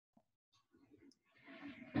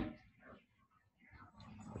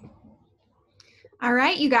All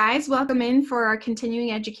right, you guys, welcome in for our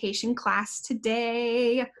continuing education class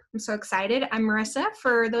today. I'm so excited. I'm Marissa.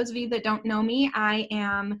 For those of you that don't know me, I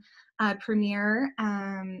am a premier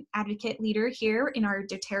advocate leader here in our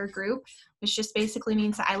doTERRA group, which just basically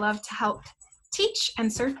means that I love to help teach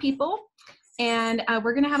and serve people. And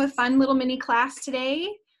we're going to have a fun little mini class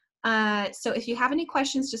today. So if you have any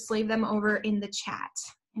questions, just leave them over in the chat.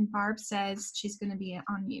 And Barb says she's going to be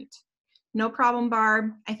on mute. No problem,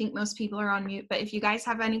 Barb. I think most people are on mute, but if you guys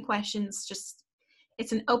have any questions,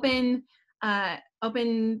 it's an open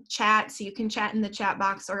chat, so you can chat in the chat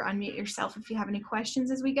box or unmute yourself if you have any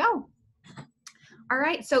questions as we go. All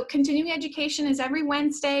right, so continuing education is every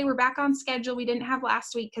Wednesday. We're back on schedule. We didn't have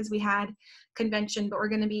last week because we had convention, but we're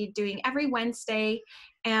going to be doing every Wednesday.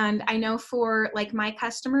 And I know for like my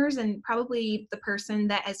customers and probably the person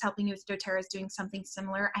that is helping you with doTERRA is doing something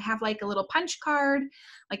similar. I have like a little punch card.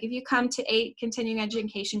 Like if you come to 8 continuing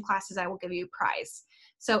education classes, I will give you a prize.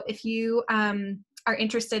 So if you are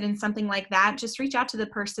interested in something like that, just reach out to the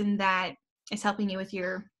person that is helping you with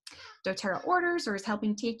your doTERRA orders or is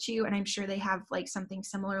helping teach you, and I'm sure they have like something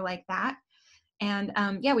similar like that. And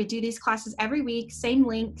yeah, we do these classes every week, same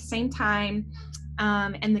link, same time,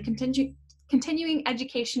 and the continuing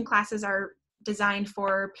education classes are designed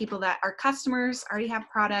for people that are customers, already have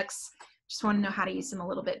products, just want to know how to use them a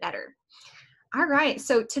little bit better. All right,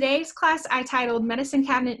 so today's class I titled Medicine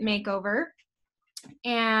Cabinet Makeover,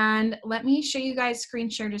 and let me show you guys screen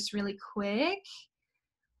share just really quick.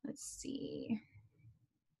 Let's see.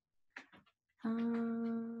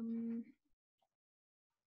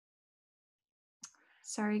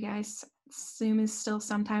 Sorry guys, Zoom is still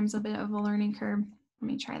sometimes a bit of a learning curve. Let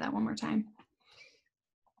me try that one more time.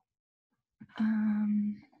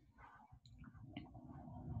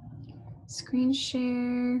 Screen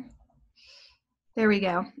share. There we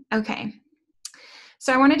go. Okay.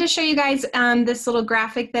 So I wanted to show you guys this little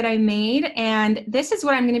graphic that I made, and this is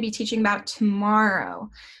what I'm going to be teaching about tomorrow.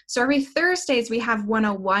 So every Thursdays we have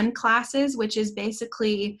 101 classes, which is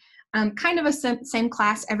basically kind of a same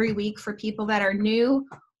class every week for people that are new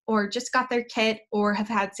or just got their kit or have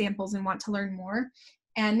had samples and want to learn more.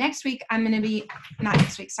 And next week I'm going to be, not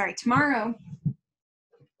next week, sorry, tomorrow,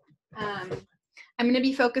 I'm going to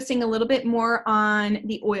be focusing a little bit more on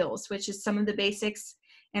the oils, which is some of the basics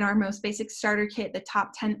in our most basic starter kit, the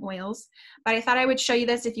top 10 oils. But I thought I would show you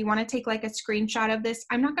this if you want to take like a screenshot of this.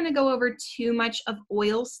 I'm not going to go over too much of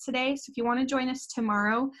oils today. So if you want to join us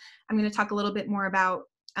tomorrow, I'm going to talk a little bit more about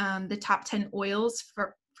the top 10 oils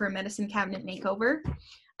for a medicine cabinet makeover.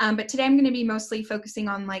 But today I'm going to be mostly focusing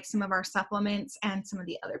on like some of our supplements and some of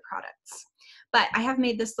the other products. But I have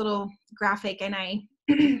made this little graphic, and I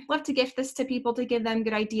love to gift this to people to give them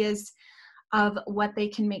good ideas of what they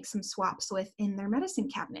can make some swaps with in their medicine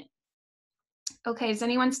cabinet. Okay, does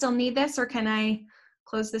anyone still need this, or can I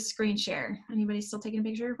close this screen share? Anybody still taking a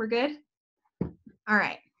picture? We're good? All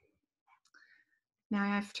right. Now I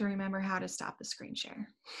have to remember how to stop the screen share.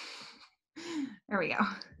 There we go.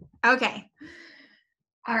 Okay.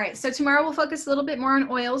 All right, so tomorrow we'll focus a little bit more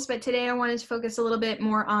on oils, but today I wanted to focus a little bit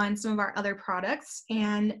more on some of our other products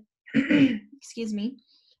and, excuse me,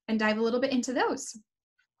 and dive a little bit into those.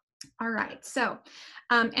 All right, so,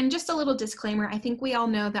 and just a little disclaimer, I think we all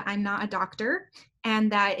know that I'm not a doctor,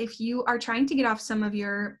 and that if you are trying to get off some of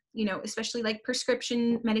your, you know, especially like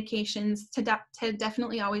prescription medications, to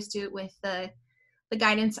definitely always do it with the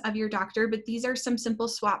guidance of your doctor, but these are some simple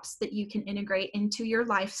swaps that you can integrate into your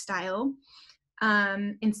lifestyle.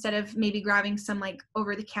 Instead of maybe grabbing some like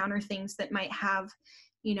over-the-counter things that might have,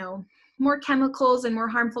 you know, more chemicals and more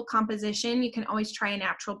harmful composition, you can always try a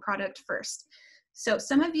natural product first. So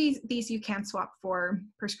some of these you can swap for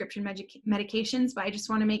prescription medications, but I just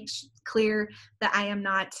want to make clear that I am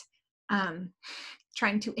not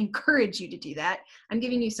trying to encourage you to do that. I'm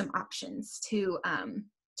giving you some options to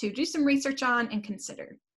do some research on and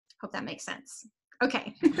consider. Hope that makes sense.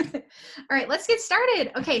 Okay. All right, let's get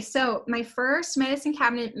started. Okay, so my first medicine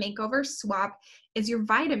cabinet makeover swap is your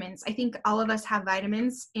vitamins. I think all of us have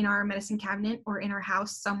vitamins in our medicine cabinet or in our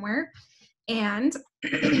house somewhere. And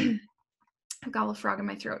I've got a little frog in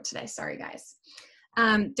my throat today. Sorry, guys.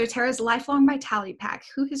 doTERRA's Lifelong Vitality Pack.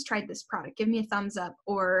 Who has tried this product? Give me a thumbs up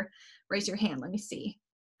or raise your hand. Let me see.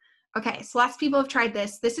 Okay, so lots of people have tried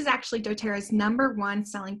this. This is actually doTERRA's #1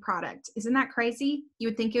 selling product. Isn't that crazy? You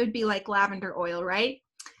would think it would be like lavender oil, right?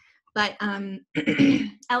 But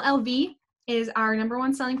LLV is our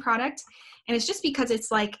 #1 selling product. And it's just because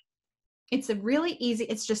it's like, it's a really easy,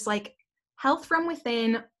 it's just like health from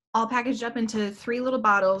within, all packaged up into 3 little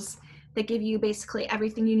bottles that give you basically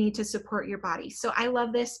everything you need to support your body. So I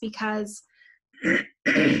love this because,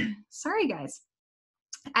 sorry guys.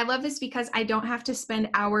 I love this because I don't have to spend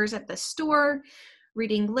hours at the store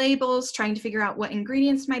reading labels, trying to figure out what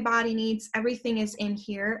ingredients my body needs. Everything is in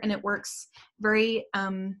here, and it works very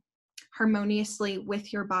harmoniously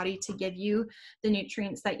with your body to give you the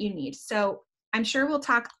nutrients that you need. So I'm sure we'll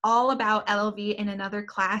talk all about LLV in another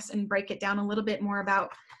class and break it down a little bit more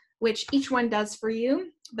about which each one does for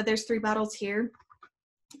you. But there's 3 bottles here,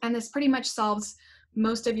 and this pretty much solves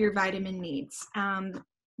most of your vitamin needs.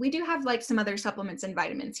 We do have like some other supplements and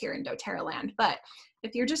vitamins here in doTERRA land, but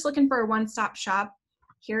if you're just looking for a one-stop shop,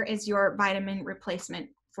 here is your vitamin replacement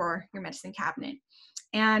for your medicine cabinet.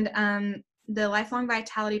 And the Lifelong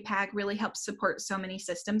Vitality Pack really helps support so many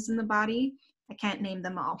systems in the body. I can't name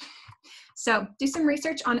them all. So do some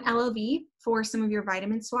research on LLV for some of your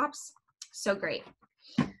vitamin swaps. So great.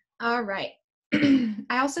 All right.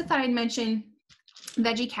 I also thought I'd mention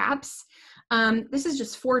veggie caps. This is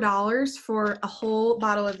just $4 for a whole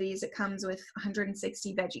bottle of these. It comes with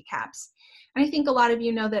 160 veggie caps. And I think a lot of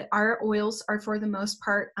you know that our oils are for the most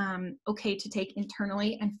part okay to take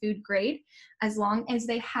internally and food grade, as long as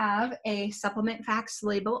they have a supplement facts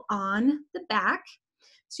label on the back.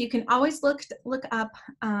 So you can always look up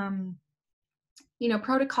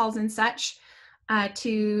protocols and such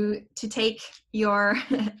to take your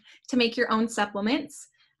to make your own supplements.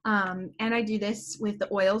 And I do this with the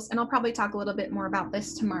oils, and I'll probably talk a little bit more about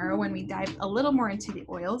this tomorrow when we dive a little more into the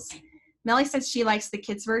oils. Melly says she likes the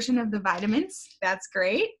kids version of the vitamins. That's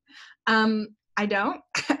great. I don't.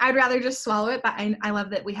 I'd rather just swallow it, but I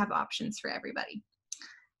love that we have options for everybody.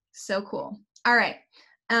 So cool. All right.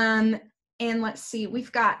 And let's see,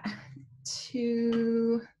 we've got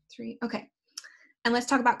 2, 3. Okay. And let's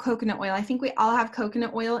talk about coconut oil. I think we all have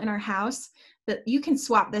coconut oil in our house, but you can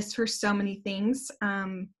swap this for so many things,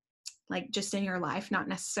 like just in your life, not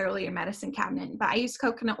necessarily your medicine cabinet. But I use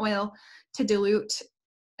coconut oil to dilute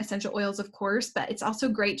essential oils, of course, but it's also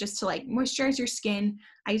great just to like moisturize your skin.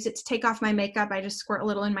 I use it to take off my makeup. I just squirt a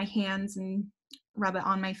little in my hands and rub it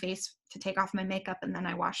on my face to take off my makeup, and then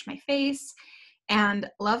I wash my face. And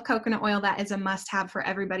love coconut oil. That is a must-have for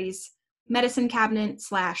everybody's medicine cabinet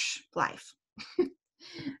 / life.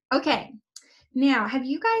 Okay, now have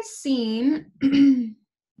you guys seen,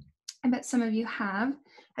 I bet some of you have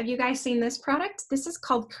you guys seen this product? This is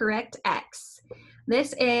called Correct X.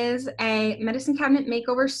 This is a medicine cabinet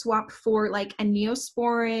makeover swap for like a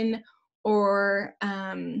Neosporin or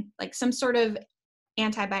like some sort of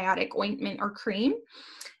antibiotic ointment or cream.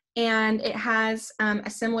 And it has a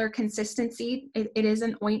similar consistency. It is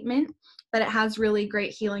an ointment, but it has really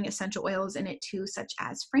great healing essential oils in it too, such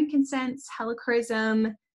as frankincense,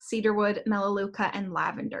 helichrysum, cedarwood, melaleuca, and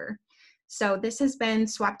lavender. So this has been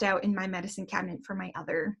swapped out in my medicine cabinet for my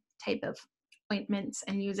other type of ointments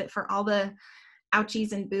and use it for all the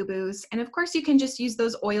ouchies and boo-boos. And of course you can just use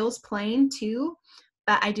those oils plain too,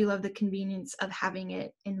 but I do love the convenience of having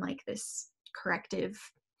it in like this corrective,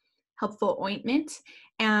 helpful ointment.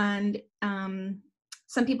 And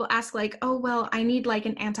some people ask like, oh, well, I need like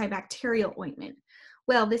an antibacterial ointment.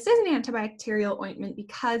 Well, this is an antibacterial ointment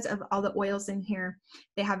because of all the oils in here.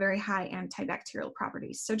 They have very high antibacterial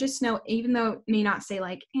properties. So just know, even though it may not say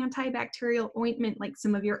like antibacterial ointment, like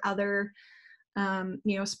some of your other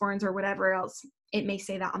Neosporins or whatever else, it may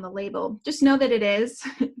say that on the label. Just know that it is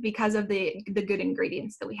because of the good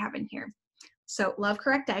ingredients that we have in here. So love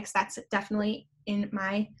Correct X. That's definitely in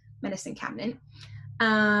my medicine cabinet.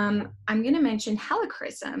 I'm going to mention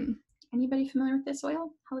helichrysum. Anybody familiar with this oil?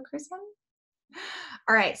 Helichrysum?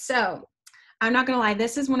 All right, so I'm not going to lie,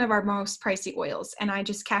 this is one of our most pricey oils, and I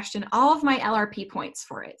just cashed in all of my LRP points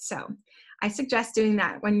for it. So I suggest doing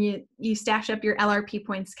that. When you stash up your LRP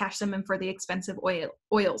points, cash them in for the expensive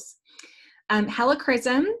oils.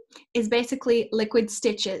 Helichrysum is basically liquid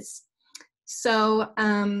stitches. So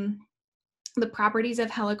the properties of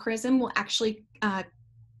helichrysum will actually, I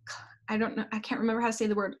can't remember how to say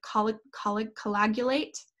the word,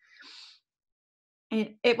 coagulate.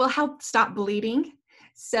 And it will help stop bleeding.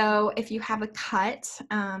 So if you have a cut,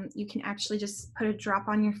 you can actually just put a drop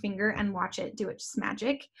on your finger and watch it do its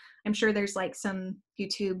magic. I'm sure there's like some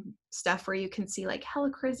YouTube stuff where you can see like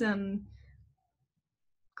helichrysum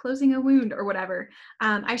closing a wound or whatever.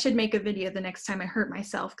 I should make a video the next time I hurt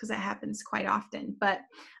myself because that happens quite often. But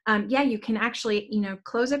yeah, you can actually,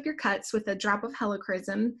 close up your cuts with a drop of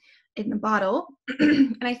helichrysum in the bottle.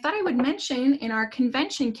 And I thought I would mention in our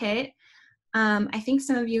convention kit, I think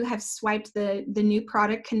some of you have swiped the new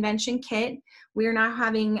product convention kit. We are now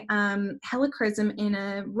having helichrysum in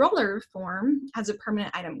a roller form as a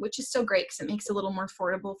permanent item, which is so great because it makes it a little more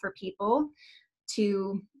affordable for people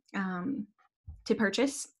to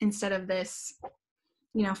purchase instead of this,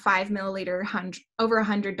 5 milliliter, over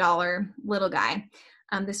 $100 little guy.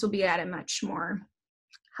 This will be at a much more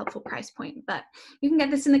helpful price point, but you can get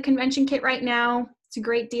this in the convention kit right now. It's a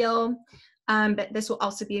great deal, but this will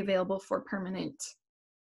also be available for permanent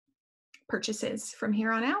purchases from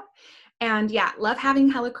here on out. And yeah, love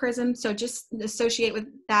having helichrysum. So just associate with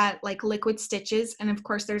that like liquid stitches. And of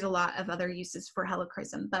course, there's a lot of other uses for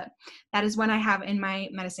helichrysum, but that is one I have in my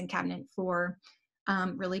medicine cabinet for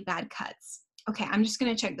really bad cuts. Okay, I'm just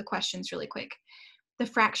going to check the questions really quick. The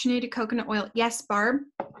fractionated coconut oil. Yes, Barb,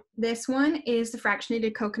 this one is the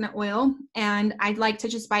fractionated coconut oil. And I'd like to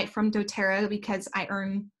just buy it from doTERRA because I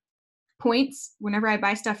earn points whenever I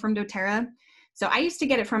buy stuff from doTERRA. So I used to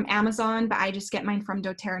get it from Amazon, but I just get mine from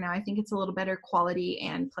doTERRA now. I think it's a little better quality,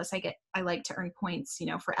 and plus I like to earn points, you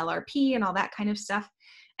know, for LRP and all that kind of stuff.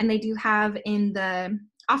 And they do have in the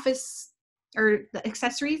office or the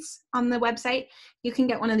accessories on the website, you can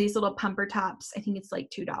get one of these little pumper tops. I think it's like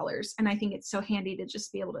 $2, and I think it's so handy to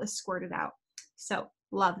just be able to squirt it out. So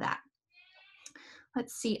love that.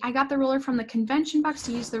 Let's see. I got the roller from the convention box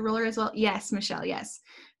to use the roller as well. Yes, Michelle. Yes.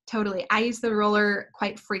 Totally. I use the roller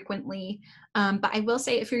quite frequently, but I will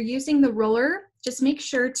say if you're using the roller, just make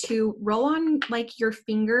sure to roll on like your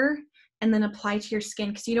finger and then apply to your skin,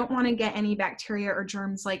 because you don't want to get any bacteria or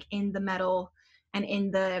germs like in the metal and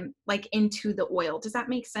in the like into the oil. Does that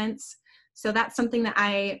make sense? So that's something that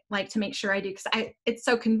I like to make sure I do, because it's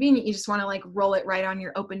so convenient. You just want to like roll it right on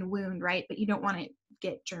your open wound, right? But you don't want to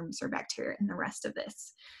get germs or bacteria in the rest of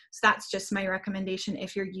this. So that's just my recommendation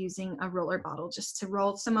if you're using a roller bottle, just to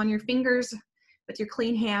roll some on your fingers with your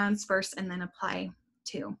clean hands first and then apply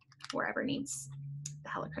to wherever needs the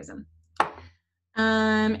helichrysum.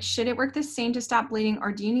 Should it work the same to stop bleeding,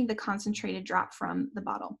 or do you need the concentrated drop from the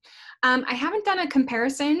bottle? I haven't done a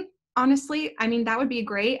comparison, honestly. I mean, that would be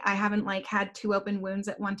great. I haven't like had 2 open wounds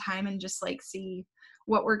at one time and just like see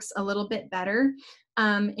what works a little bit better.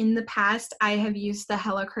 In the past, I have used the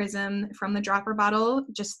helichrysum from the dropper bottle,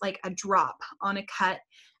 just like a drop on a cut,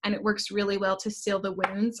 and it works really well to seal the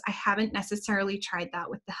wounds. I haven't necessarily tried that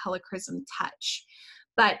with the helichrysum touch,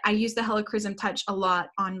 but I use the helichrysum touch a lot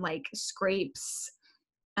on like scrapes,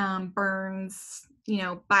 burns, you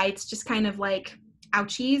know, bites, just kind of like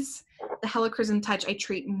ouchies. The helichrysum touch I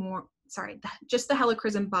treat more, just the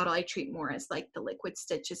helichrysum bottle I treat more as like the liquid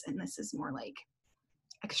stitches, and this is more like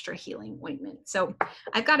extra healing ointment. So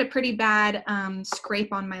I've got a pretty bad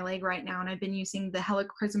scrape on my leg right now, and I've been using the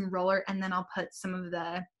helichrysum roller, and then I'll put some of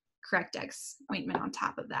the Correct-X ointment on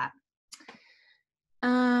top of that.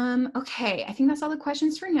 Okay, I think that's all the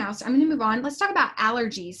questions for now. So I'm going to move on. Let's talk about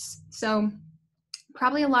allergies. So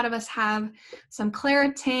probably a lot of us have some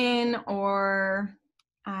Claritin, or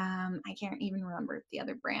I can't even remember the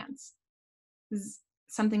other brands.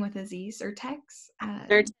 Something with a Z, Zyrtex.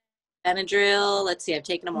 Benadryl. Let's see, I've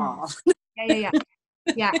taken them all. Yeah.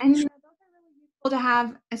 Yeah, and you know, those are really useful to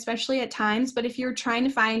have, especially at times. But if you're trying to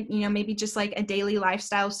find, you know, maybe just like a daily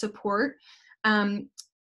lifestyle support,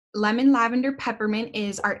 lemon, lavender, peppermint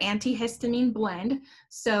is our antihistamine blend.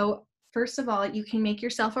 So first of all, you can make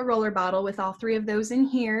yourself a roller bottle with all 3 of those in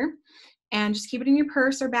here, and just keep it in your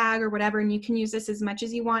purse or bag or whatever. And you can use this as much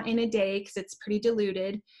as you want in a day because it's pretty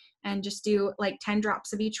diluted, and just do like 10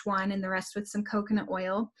 drops of each one and the rest with some coconut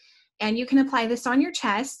oil. And you can apply this on your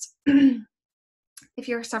chest. If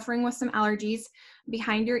you're suffering with some allergies,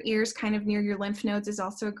 behind your ears, kind of near your lymph nodes, is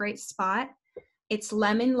also a great spot. It's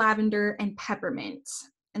lemon, lavender, and peppermint.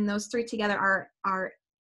 And those 3 together are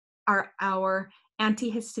our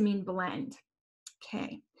antihistamine blend.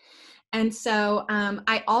 Okay. And so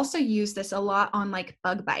I also use this a lot on like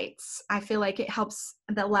bug bites. I feel like it helps,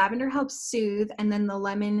 the lavender helps soothe, and then the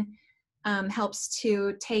lemon helps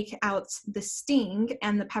to take out the sting,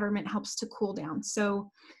 and the peppermint helps to cool down.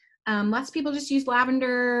 So lots of people just use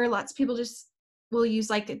lavender. Lots of people just will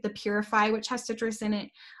use like the Purify, which has citrus in it.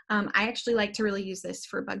 I actually like to really use this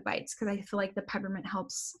for bug bites because I feel like the peppermint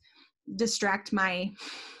helps distract my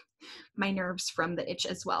nerves from the itch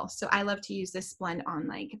as well. So I love to use this blend on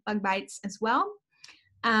like bug bites as well.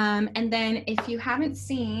 And then if you haven't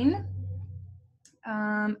seen,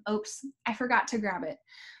 oops, I forgot to grab it,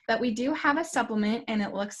 but we do have a supplement, and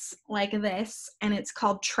it looks like this, and it's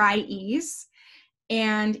called Try Ease.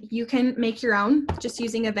 And you can make your own just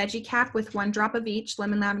using a veggie cap with 1 drop of each,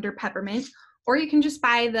 lemon, lavender, peppermint, or you can just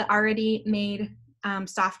buy the already made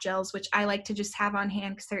soft gels, which I like to just have on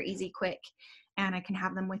hand because they're easy, quick, and I can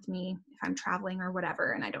have them with me if I'm traveling or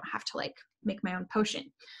whatever, and I don't have to like make my own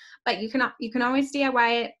potion. But you can always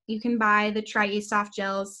DIY it. You can buy the Try Ease soft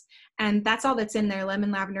gels, and that's all that's in there,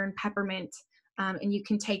 lemon, lavender, and peppermint. And you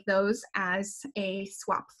can take those as a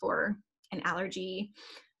swap for an allergy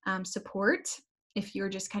support if you're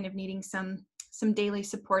just kind of needing some some daily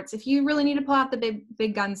supports. If you really need to pull out the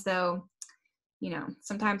big guns though,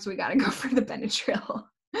 sometimes we got to go for the Benadryl.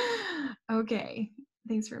 Okay.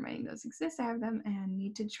 Thanks for reminding those exist. I have them and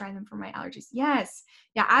need to try them for my allergies. Yes.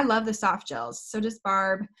 Yeah, I love the soft gels. So does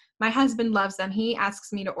Barb. My husband loves them. He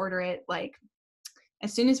asks me to order it like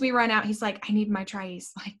as soon as we run out. He's like, I need my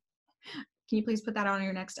Trice. Like, can you please put that on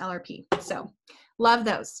your next LRP? So love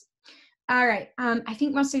those. All right. I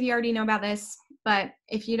think most of you already know about this, but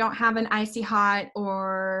if you don't have an icy hot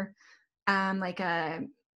or like a,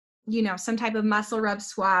 some type of muscle rub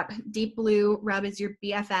swap, Deep Blue rub is your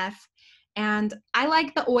BFF. And I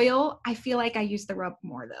like the oil. I feel like I use the rub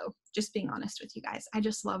more though, just being honest with you guys. I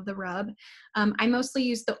just love the rub. I mostly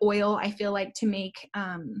use the oil, I feel like, to make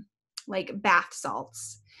like bath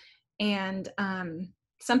salts. And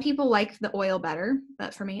some people like the oil better,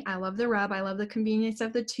 but for me, I love the rub. I love the convenience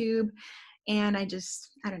of the tube. And I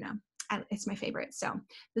don't know. It's my favorite. So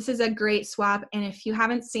this is a great swap. And if you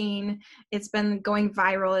haven't seen, it's been going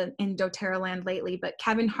viral in doTERRA land lately, but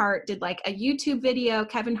Kevin Hart did like a YouTube video.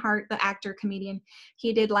 Kevin Hart, the actor, comedian,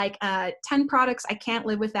 he did like 10 products I can't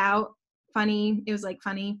live without. Funny. It was like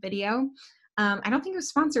funny video. I don't think it was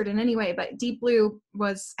sponsored in any way, but Deep Blue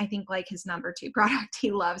was, I think, like his number 2 product.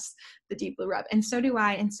 He loves the Deep Blue rub. And so do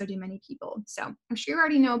I, and so do many people. So I'm sure you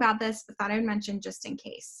already know about this, but thought I would mention just in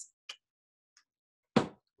case.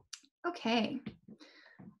 Okay.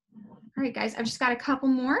 All right, guys, I've just got a couple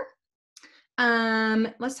more.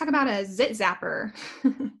 Let's talk about a Zit Zapper.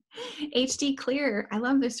 HD Clear. I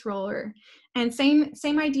love this roller. And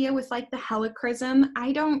same idea with like the helichrysum.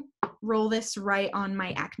 I don't roll this right on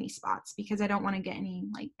my acne spots because I don't want to get any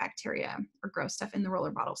like bacteria or gross stuff in the roller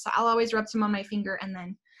bottle. So I'll always rub some on my finger and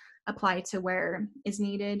then apply to where is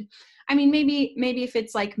needed. I mean, maybe if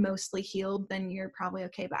it's like mostly healed, then you're probably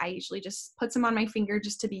okay. But I usually just put some on my finger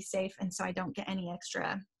just to be safe. And so I don't get any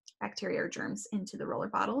extra bacteria or germs into the roller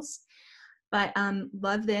bottles. But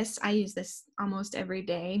love this. I use this almost every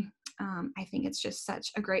day. I think it's just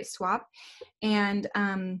such a great swap. And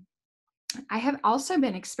I have also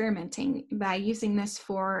been experimenting by using this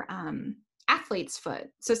for athlete's foot.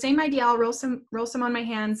 So same idea. I'll roll some on my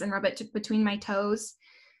hands and rub it between my toes.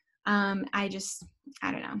 I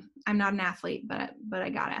don't know. I'm not an athlete, but I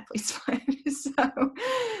got athlete's foot.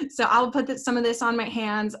 So I'll put some of this on my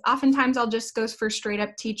hands. Oftentimes I'll just go for straight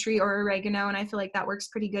up tea tree or oregano, and I feel like that works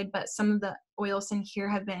pretty good. But some of the oils in here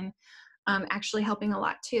have been actually helping a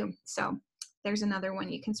lot too. So there's another one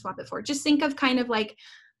you can swap it for. Just think of kind of like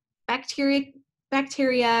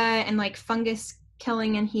bacteria and like fungus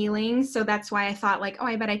killing and healing. So that's why I thought like, oh,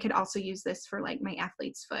 I bet I could also use this for like my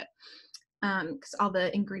athlete's foot. Because all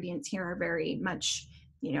the ingredients here are very much,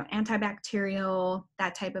 antibacterial,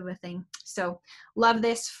 that type of a thing. So love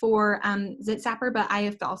this for Zit Zapper, but I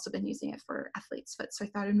have also been using it for athlete's foot. So I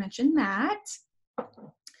thought I'd mention that.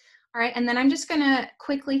 All right, and then I'm just gonna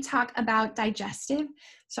quickly talk about digestive.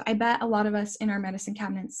 So I bet a lot of us in our medicine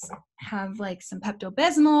cabinets have like some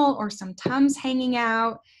Pepto-Bismol or some Tums hanging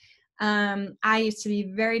out. I used to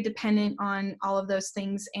be very dependent on all of those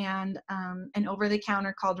things, and an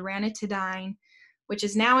over-the-counter called ranitidine, which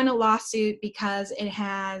is now in a lawsuit because it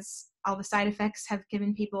has all the side effects have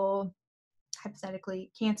given people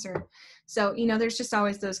hypothetically cancer. So, there's just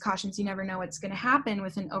always those cautions. You never know what's going to happen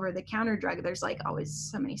with an over-the-counter drug. There's like always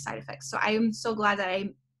so many side effects. So I am so glad that I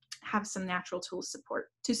have some natural tools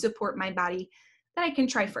to support my body that I can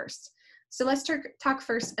try first. So let's talk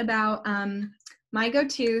first about my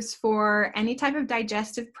go-tos for any type of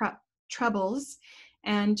digestive troubles.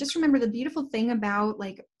 And just remember, the beautiful thing about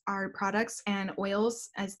like our products and oils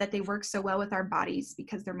is that they work so well with our bodies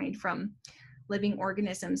because they're made from living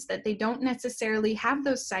organisms, that they don't necessarily have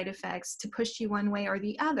those side effects to push you one way or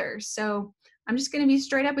the other. So I'm just going to be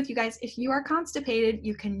straight up with you guys. If you are constipated,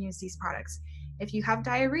 you can use these products. If you have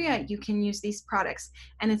diarrhea, you can use these products,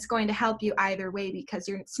 and it's going to help you either way because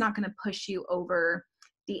it's not going to push you over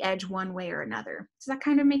the edge one way or another. Does that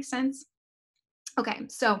kind of make sense? Okay,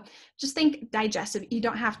 so just think digestive. You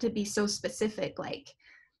don't have to be so specific. Like,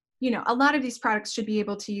 a lot of these products should be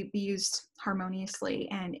able to be used harmoniously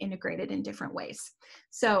and integrated in different ways.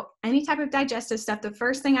 So any type of digestive stuff, the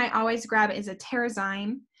first thing I always grab is a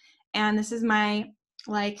Terrazyme. And this is my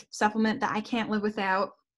like supplement that I can't live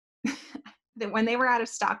without. That when they were out of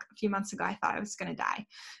stock a few months ago, I thought I was going to die.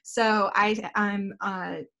 So I'm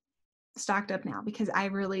stocked up now because I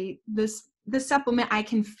really, this supplement, I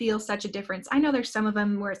can feel such a difference. I know there's some of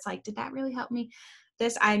them where it's like, did that really help me?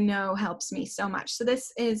 This I know helps me so much. So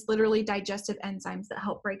this is literally digestive enzymes that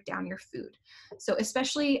help break down your food. So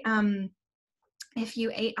especially if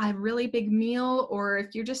you ate a really big meal, or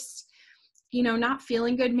if you're just, not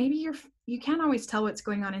feeling good, maybe you can't always tell what's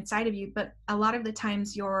going on inside of you, but a lot of the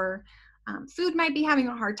times your food might be having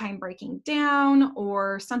a hard time breaking down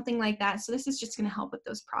or something like that. So this is just going to help with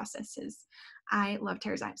those processes. I love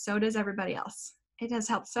Terrazyme. So does everybody else. It has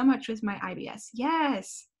helped so much with my IBS.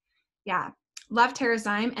 Yes. Yeah. Love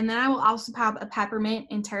Terrazyme. And then I will also have a peppermint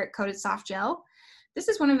enteric coated soft gel. This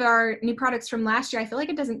is one of our new products from last year. I feel like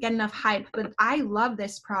it doesn't get enough hype, but I love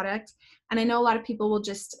this product. And I know a lot of people will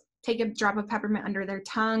just take a drop of peppermint under their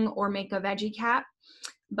tongue or make a veggie cap.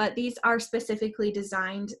 But these are specifically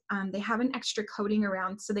designed. They have an extra coating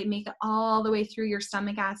around, so they make it all the way through your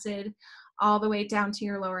stomach acid, all the way down to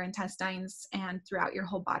your lower intestines and throughout your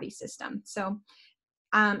whole body system. So,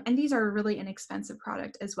 and these are a really inexpensive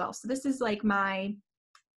product as well. So this is like my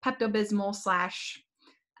Pepto-Bismol slash,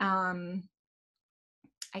 I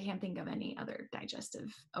can't think of any other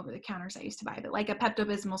digestive over-the-counters I used to buy, but like a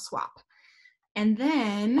Pepto-Bismol swap. And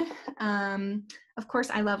then, of course,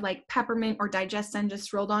 I love like peppermint or Digestin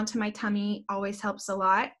just rolled onto my tummy, always helps a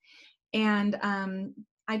lot. And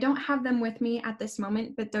I don't have them with me at this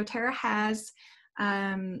moment, but doTERRA has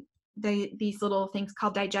these little things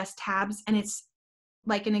called Digest tabs, and it's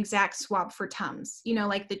like an exact swap for Tums, you know,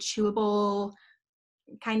 like the chewable,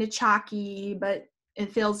 kind of chalky, but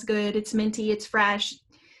it feels good. It's minty, it's fresh.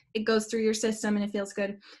 It goes through your system and it feels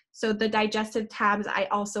good. So the digestive tabs, I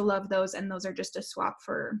also love those, and those are just a swap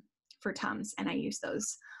for Tums, and I use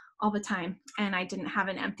those all the time. And I didn't have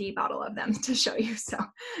an empty bottle of them to show you, so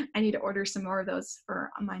I need to order some more of those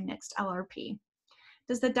for my next LRP.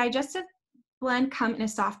 Does the digestive blend come in a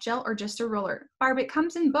soft gel or just a roller? Barb, it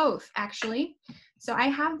comes in both, actually. So I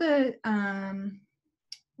have the,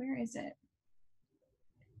 where is it?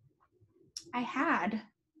 I had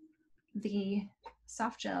the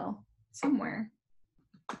soft gel somewhere,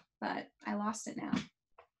 but I lost it now.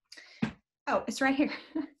 Oh, it's right here.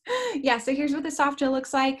 Yeah, so here's what the soft gel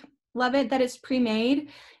looks like. Love it that it's pre-made.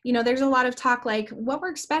 You know, there's a lot of talk like, what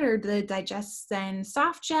works better, the Digestin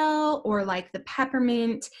soft gel or like the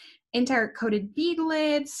peppermint enteric coated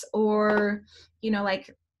beadlets, or, you know,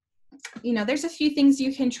 like, you know, there's a few things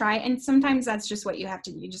you can try, and sometimes that's just what you have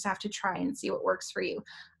to do. You just have to try and see what works for you.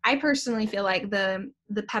 I personally feel like the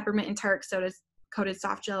peppermint enteric coated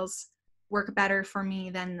soft gels work better for me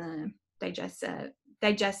than the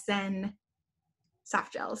Digestin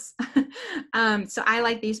soft gels. So I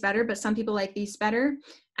like these better, but some people like these better.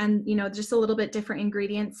 And, you know, just a little bit different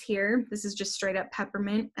ingredients here. This is just straight up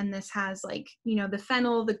peppermint, and this has like, you know, the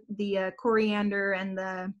fennel, the coriander, and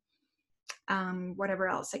the whatever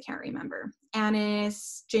else I can't remember,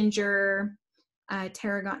 anise, ginger,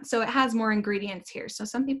 tarragon. So it has more ingredients here. So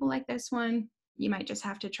some people like this one. You might just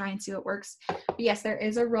have to try and see what works. But yes, there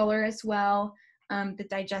is a roller as well. The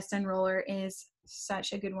Digestin roller is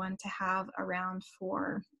such a good one to have around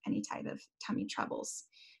for any type of tummy troubles.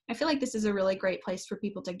 I feel like this is a really great place for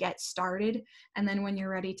people to get started. And then when you're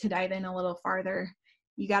ready to dive in a little farther,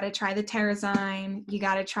 you got to try the Terrazyme. You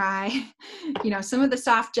got to try, you know, some of the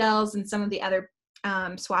soft gels and some of the other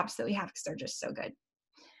swaps that we have, because they're just so good.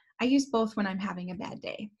 I use both when I'm having a bad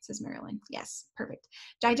day, says Marilyn. Yes, perfect.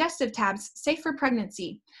 Digestive tabs, safe for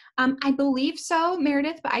pregnancy. I believe so,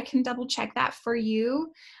 Meredith, but I can double check that for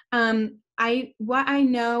you. What I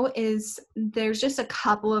know is there's just a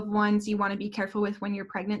couple of ones you want to be careful with when you're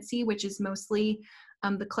pregnancy, which is mostly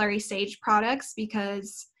the Clary Sage products,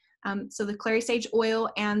 because so the Clary Sage oil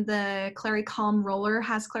and the Clary Calm roller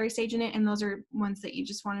has Clary Sage in it, and those are ones that you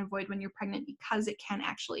just want to avoid when you're pregnant, because it can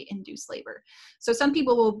actually induce labor. So some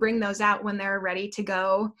people will bring those out when they're ready to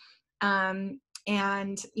go. And,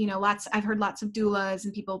 you know, I've heard lots of doulas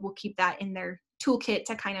and people will keep that in their toolkit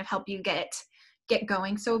to kind of help you get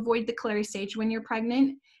going. So avoid the Clary Sage when you're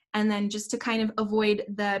pregnant, and then just to kind of avoid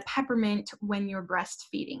the peppermint when you're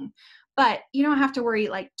breastfeeding. But you don't have to worry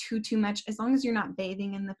like too much. As long as you're not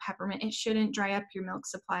bathing in the peppermint, it shouldn't dry up your milk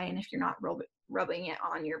supply, and if you're not rubbing it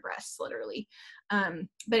on your breasts, literally.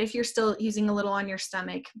 But if you're still using a little on your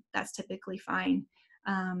stomach, that's typically fine.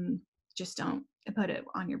 Just don't put it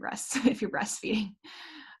on your breasts if you're breastfeeding.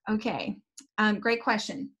 Okay, great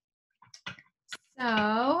question.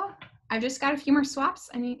 So I've just got a few more swaps.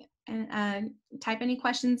 Type any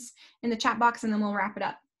questions in the chat box, and then we'll wrap it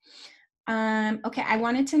up. Okay, I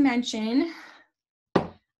wanted to mention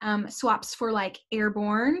swaps for like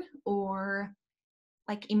airborne or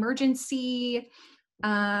like emergency.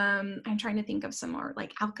 I'm trying to think of some more,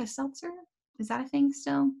 like Alka-Seltzer. Is that a thing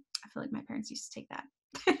still? I feel like my parents used to take that.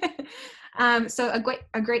 So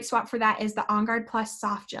a great swap for that is the On Guard Plus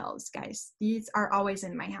soft gels, guys. These are always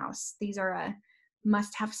in my house. These are a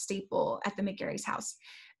must-have staple at the McGarry's house.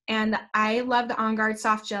 And I love the On Guard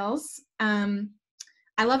soft gels.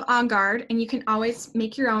 I love On Guard, and you can always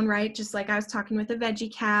make your own, right? Just like I was talking with the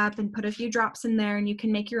veggie cap, and put a few drops in there, and you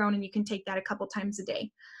can make your own, and you can take that a couple times a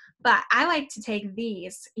day. But I like to take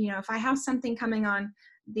these, you know, if I have something coming on,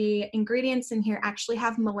 the ingredients in here actually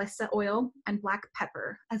have Melissa oil and black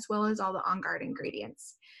pepper, as well as all the On Guard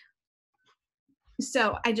ingredients.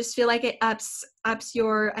 So I just feel like it ups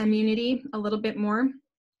your immunity a little bit more.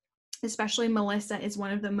 Especially Melissa is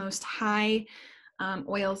one of the most high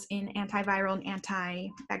oils in antiviral and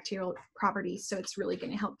antibacterial properties. So it's really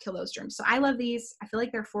going to help kill those germs. So I love these. I feel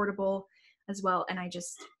like they're affordable as well. And I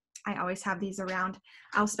always have these around.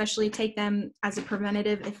 I'll especially take them as a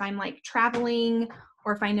preventative if I'm like traveling,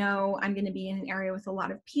 or if I know I'm going to be in an area with a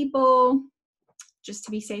lot of people. Just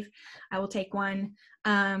to be safe, I will take one.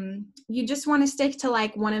 You just want to stick to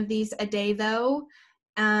like one of these a day though.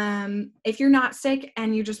 If you're not sick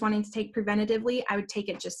and you're just wanting to take preventatively, I would take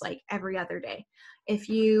it just like every other day. If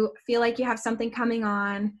you feel like you have something coming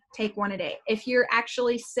on, take one a day. If you're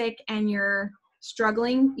actually sick and you're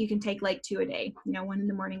struggling, you can take like 2 a day, you know, 1 in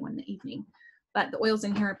the morning, 1 in the evening. But the oils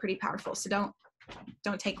in here are pretty powerful, so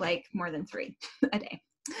don't take like more than 3 a day.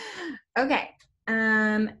 Okay.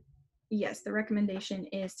 Yes, the recommendation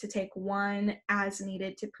is to take 1 as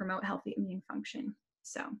needed to promote healthy immune function.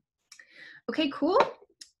 So, okay, cool.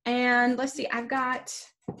 And let's see, I've got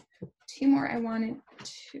 2 more I wanted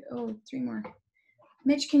to, 3 more.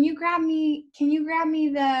 Mitch, can you grab me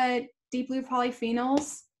the Deep Blue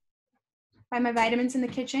polyphenols by my vitamins in the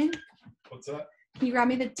kitchen? What's that? Can you grab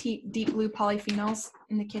me the Deep Blue polyphenols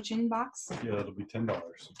in the kitchen box? Yeah, that'll be $10.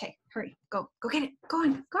 Okay, hurry, go get it. Go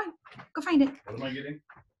on, go find it. What am I getting?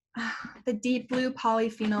 The Deep Blue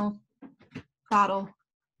polyphenol bottle.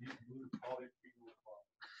 Deep Blue polyphenol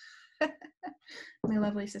bottle. My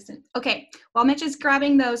lovely assistant. Okay, while Mitch is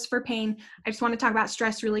grabbing those for pain, I just want to talk about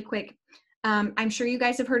stress really quick. I'm sure you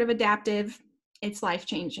guys have heard of Adaptive. It's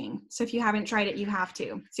life-changing. So if you haven't tried it, you have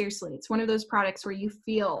to. Seriously, it's one of those products where you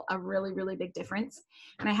feel a really, really big difference.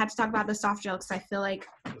 And I had to talk about the soft gel because I feel like...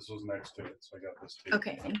 This was next to it, so I got this too.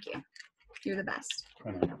 Okay, thank you. You're the best. I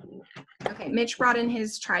know. Okay, Mitch brought in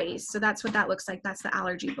his Trides. So that's what that looks like. That's the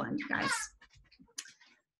allergy blend, guys.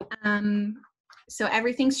 So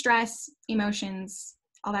everything stress, emotions,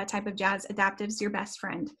 all that type of jazz, Adaptive's your best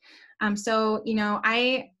friend. So, you know,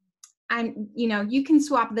 you know, you can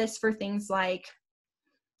swap this for things like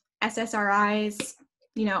SSRIs,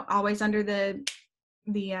 you know, always under the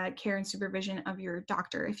care and supervision of your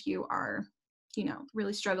doctor if you are, you know,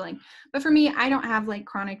 really struggling. But for me, I don't have like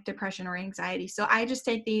chronic depression or anxiety. So I just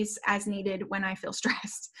take these as needed when I feel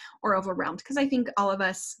stressed or overwhelmed, because I think all of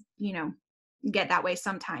us, you know, get that way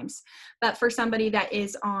sometimes. But for somebody that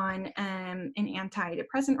is on an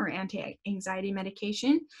antidepressant or anti-anxiety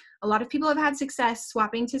medication, a lot of people have had success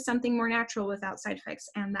swapping to something more natural without side effects,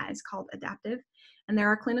 and that is called Adaptive. And there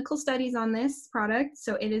are clinical studies on this product,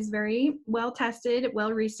 so it is very well tested,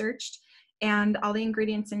 well researched, and all the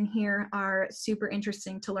ingredients in here are super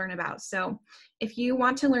interesting to learn about. So if you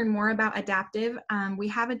want to learn more about Adaptive, we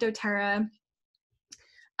have a doTERRA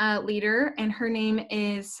leader, and her name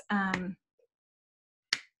is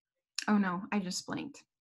oh no, I just blanked.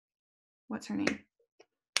 What's her name?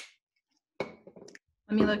 Let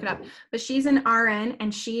me look it up. But she's an RN,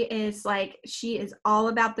 and she is all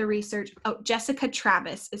about the research. Oh, Jessica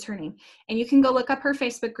Travis is her name. And you can go look up her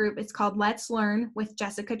Facebook group. It's called Let's Learn with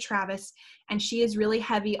Jessica Travis. And she is really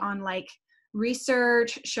heavy on like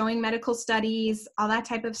research, showing medical studies, all that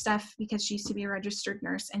type of stuff, because she used to be a registered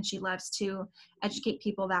nurse and she loves to educate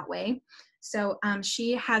people that way. So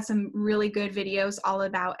she has some really good videos all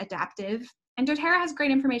about Adaptive. And doTERRA has great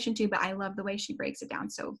information too, but I love the way she breaks it down.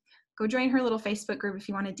 So go join her little Facebook group if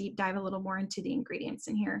you want to deep dive a little more into the ingredients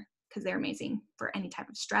in here, because they're amazing for any type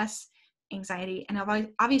of stress, anxiety. And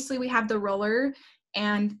obviously we have the roller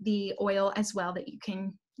and the oil as well that you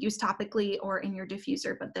can use topically or in your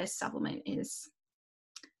diffuser, but this supplement is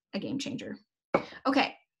a game changer.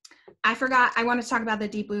 Okay, I forgot, I want to talk about the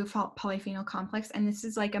Deep Blue polyphenol complex, and this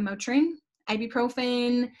is like a Motrin,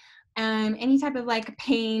 ibuprofen, any type of like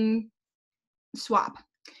pain swap.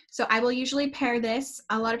 So I will usually pair this.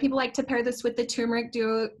 A lot of people like to pair this with the turmeric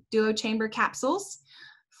duo chamber capsules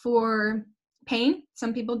for pain.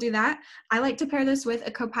 Some people do that. I like to pair this with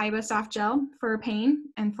a Copaiba soft gel for pain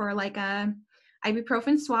and for like a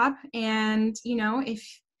ibuprofen swap. And you know,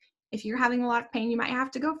 if you're having a lot of pain, you might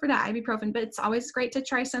have to go for that ibuprofen, but it's always great to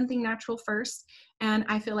try something natural first. And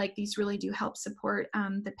I feel like these really do help support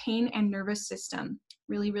the pain and nervous system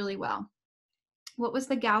really, really well. What was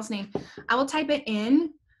the gal's name? I will type it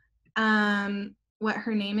in, what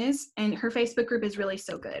her name is, and her Facebook group is really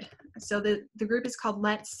so good. So the group is called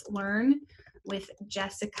Let's Learn with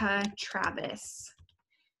Jessica Travis.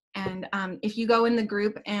 And if you go in the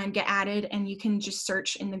group and get added, and you can just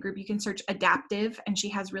search in the group, you can search adaptive, and she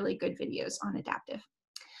has really good videos on adaptive.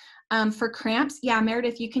 For cramps, yeah,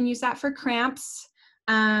 Meredith, you can use that for cramps.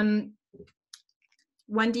 1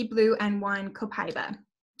 Deep Blue and 1 Copaiba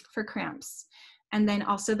for cramps. And then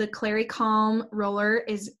also the Clary Calm roller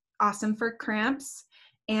is awesome for cramps.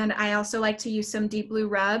 And I also like to use some Deep Blue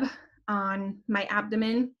rub on my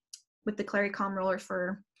abdomen with the Clary Calm roller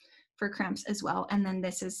for cramps as well. And then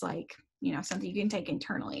this is like, you know, something you can take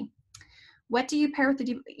internally. What do you pair with the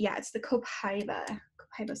Deep? Yeah, it's the Copaiba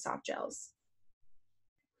soft gels.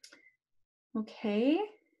 Okay.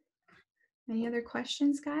 Any other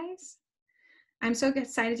questions, guys? I'm so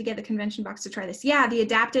excited to get the convention box to try this. Yeah, the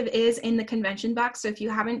adaptive is in the convention box. So if you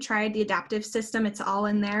haven't tried the adaptive system, it's all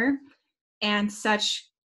in there. And such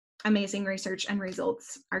amazing research and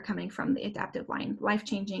results are coming from the adaptive line.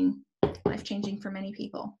 Life-changing for many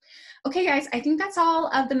people. Okay, guys, I think that's all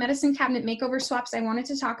of the medicine cabinet makeover swaps I wanted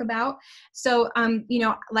to talk about. So, you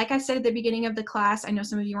know, like I said at the beginning of the class, I know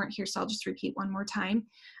some of you weren't here, so I'll just repeat one more time.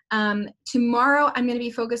 Tomorrow, I'm going to be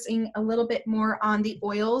focusing a little bit more on the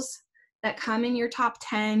oils that come in your top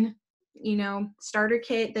 10, you know, starter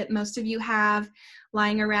kit that most of you have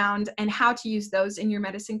lying around, and how to use those in your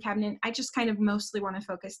medicine cabinet. I just kind of mostly want to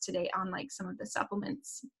focus today on like some of the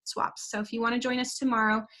supplements swaps. So if you want to join us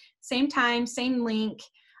tomorrow, same time, same link,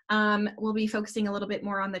 we'll be focusing a little bit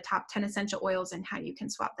more on the top 10 essential oils and how you can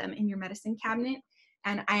swap them in your medicine cabinet.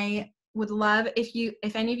 And I would love,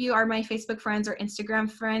 if any of you are my Facebook friends or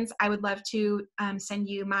Instagram friends, I would love to send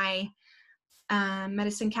you my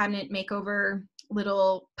medicine cabinet makeover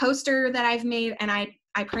little poster that I've made, and I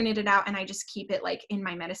printed it out and I just keep it like in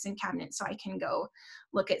my medicine cabinet so I can go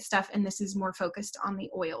look at stuff. And this is more focused on the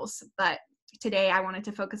oils, but today I wanted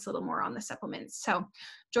to focus a little more on the supplements. So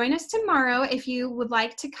join us tomorrow if you would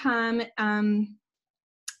like to come,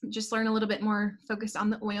 just learn a little bit more focused on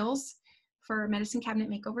the oils for medicine cabinet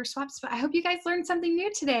makeover swaps. But I hope you guys learned something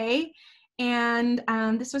new today. And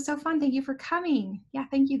this was so fun. Thank you for coming. Yeah,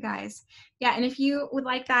 thank you guys. Yeah, and if you would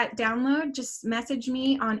like that download, just message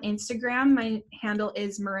me on Instagram. My handle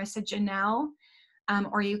is Marissa Janelle,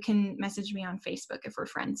 or you can message me on Facebook if we're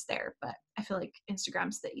friends there. But I feel like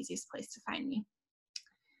Instagram's the easiest place to find me.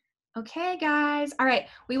 Okay, guys. All right.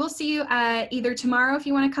 We will see you either tomorrow if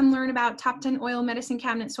you want to come learn about top 10 oil medicine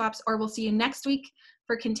cabinet swaps, or we'll see you next week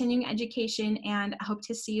for continuing education. And I hope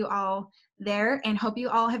to see you all there, and hope you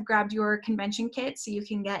all have grabbed your convention kit so you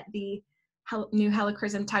can get the new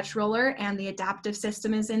Helichrysum touch roller, and the adaptive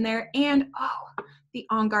system is in there, and oh, the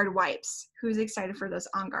On Guard wipes. Who's excited for those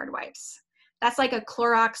On Guard wipes? That's like a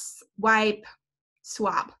Clorox wipe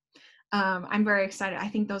swap. I'm very excited. I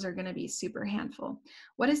think those are going to be super handful.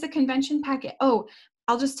 What is the convention packet? Oh,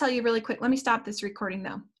 I'll just tell you really quick. Let me stop this recording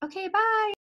though. Okay, bye.